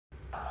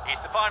It's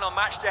the final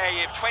match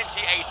day of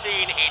 2018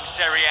 in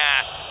Serie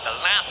A, the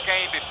last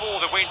game before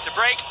the winter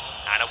break,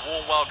 and a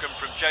warm welcome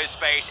from Joe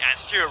Space and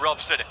Stuart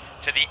Robson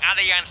to the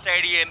Allianz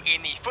Stadium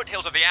in the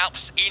foothills of the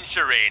Alps in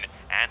Turin.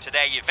 And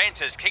today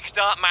Juventus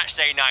kickstart match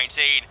day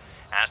 19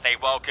 as they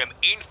welcome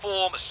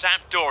in-form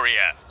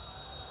Sampdoria.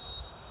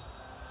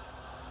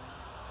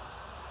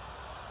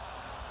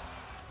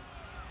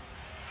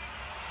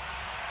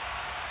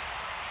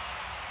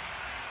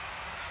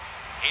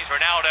 Here's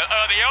Ronaldo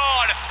early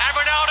on, and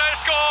Ronaldo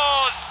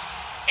scores!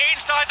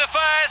 Inside the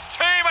first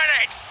 2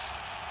 minutes!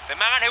 The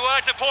man who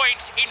earned a point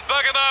in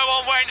Bergamo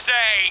on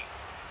Wednesday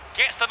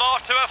gets them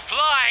off to a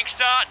flying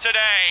start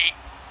today.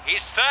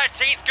 His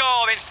 13th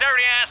goal in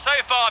Serie A so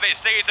far this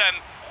season.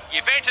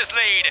 Juventus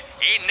lead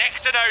in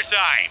next to no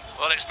time.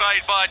 Well, it's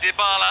made by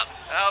Dybala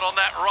out on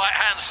that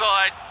right-hand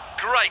side.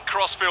 Great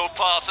crossfield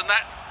pass, and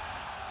that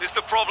is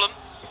the problem.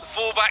 The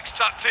fullback's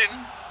tucked in.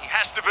 He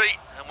has to be.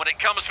 And when it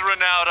comes to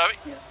Ronaldo,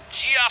 it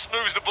just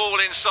moves the ball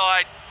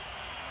inside.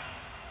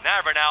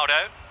 Now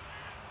Ronaldo.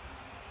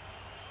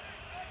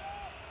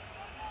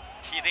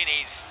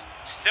 Chiellini's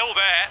still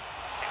there.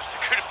 It was a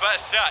good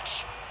first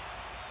touch.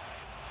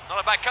 Not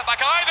a bad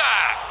cutback either.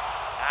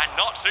 And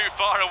not too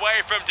far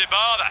away from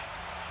Dybala.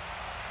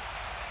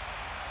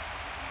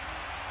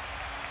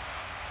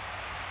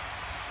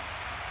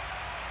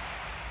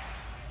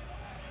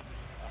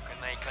 What can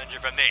they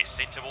conjure from this?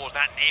 In towards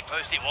that near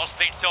post, it was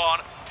flicked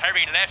on.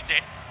 Perry left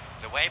it.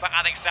 It's away by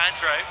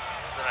Alexandro.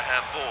 There's been a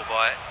handball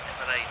by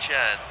Emre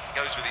Can.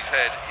 Goes with his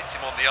head, hits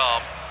him on the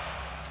arm.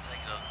 He's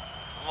taken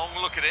a long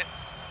look at it.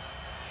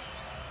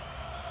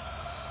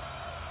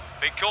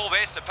 Big call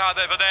this, a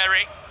Paolo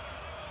Valeri.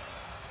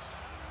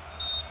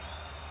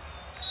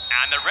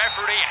 And the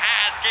referee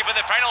has given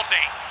the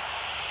penalty.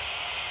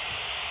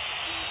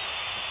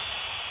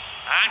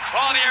 And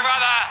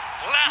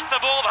Quagliarella blasts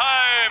the ball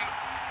home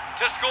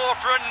to score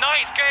for a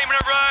 9th game in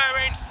a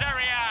row in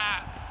Serie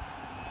A.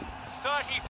 30